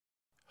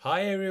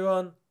Hi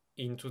everyone!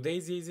 In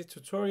today's easy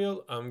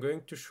tutorial, I'm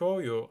going to show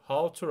you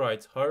how to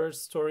write horror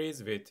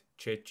stories with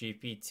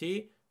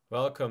ChatGPT.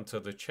 Welcome to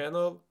the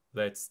channel.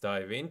 Let's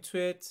dive into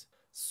it.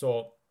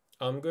 So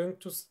I'm going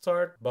to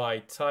start by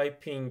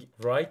typing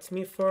write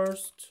me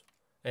first.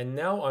 And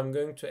now I'm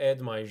going to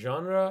add my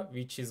genre,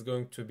 which is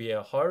going to be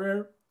a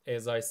horror,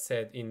 as I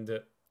said in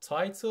the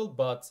title,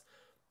 but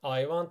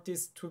I want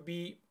this to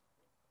be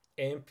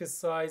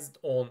emphasized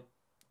on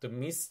the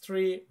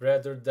mystery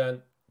rather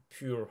than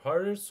pure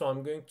horror, so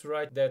I'm going to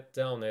write that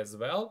down as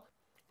well.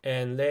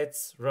 And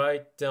let's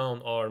write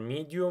down our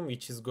medium,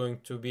 which is going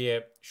to be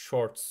a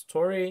short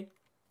story.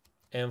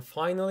 And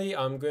finally,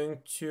 I'm going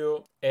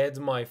to add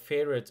my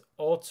favorite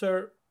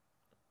author,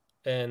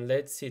 and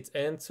let's hit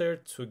enter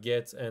to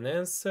get an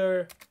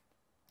answer.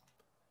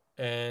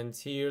 And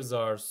here's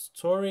our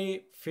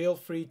story. Feel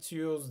free to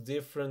use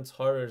different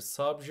horror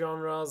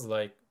subgenres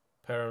like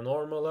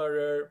paranormal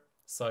horror,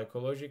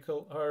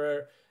 psychological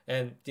horror,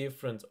 and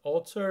different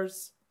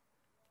authors.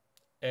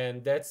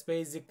 And that's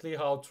basically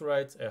how to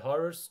write a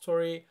horror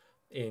story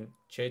in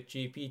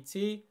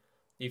ChatGPT.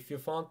 If you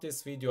found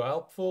this video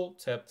helpful,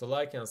 tap the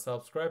like and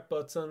subscribe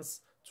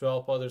buttons to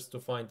help others to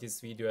find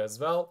this video as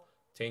well.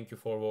 Thank you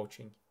for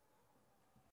watching.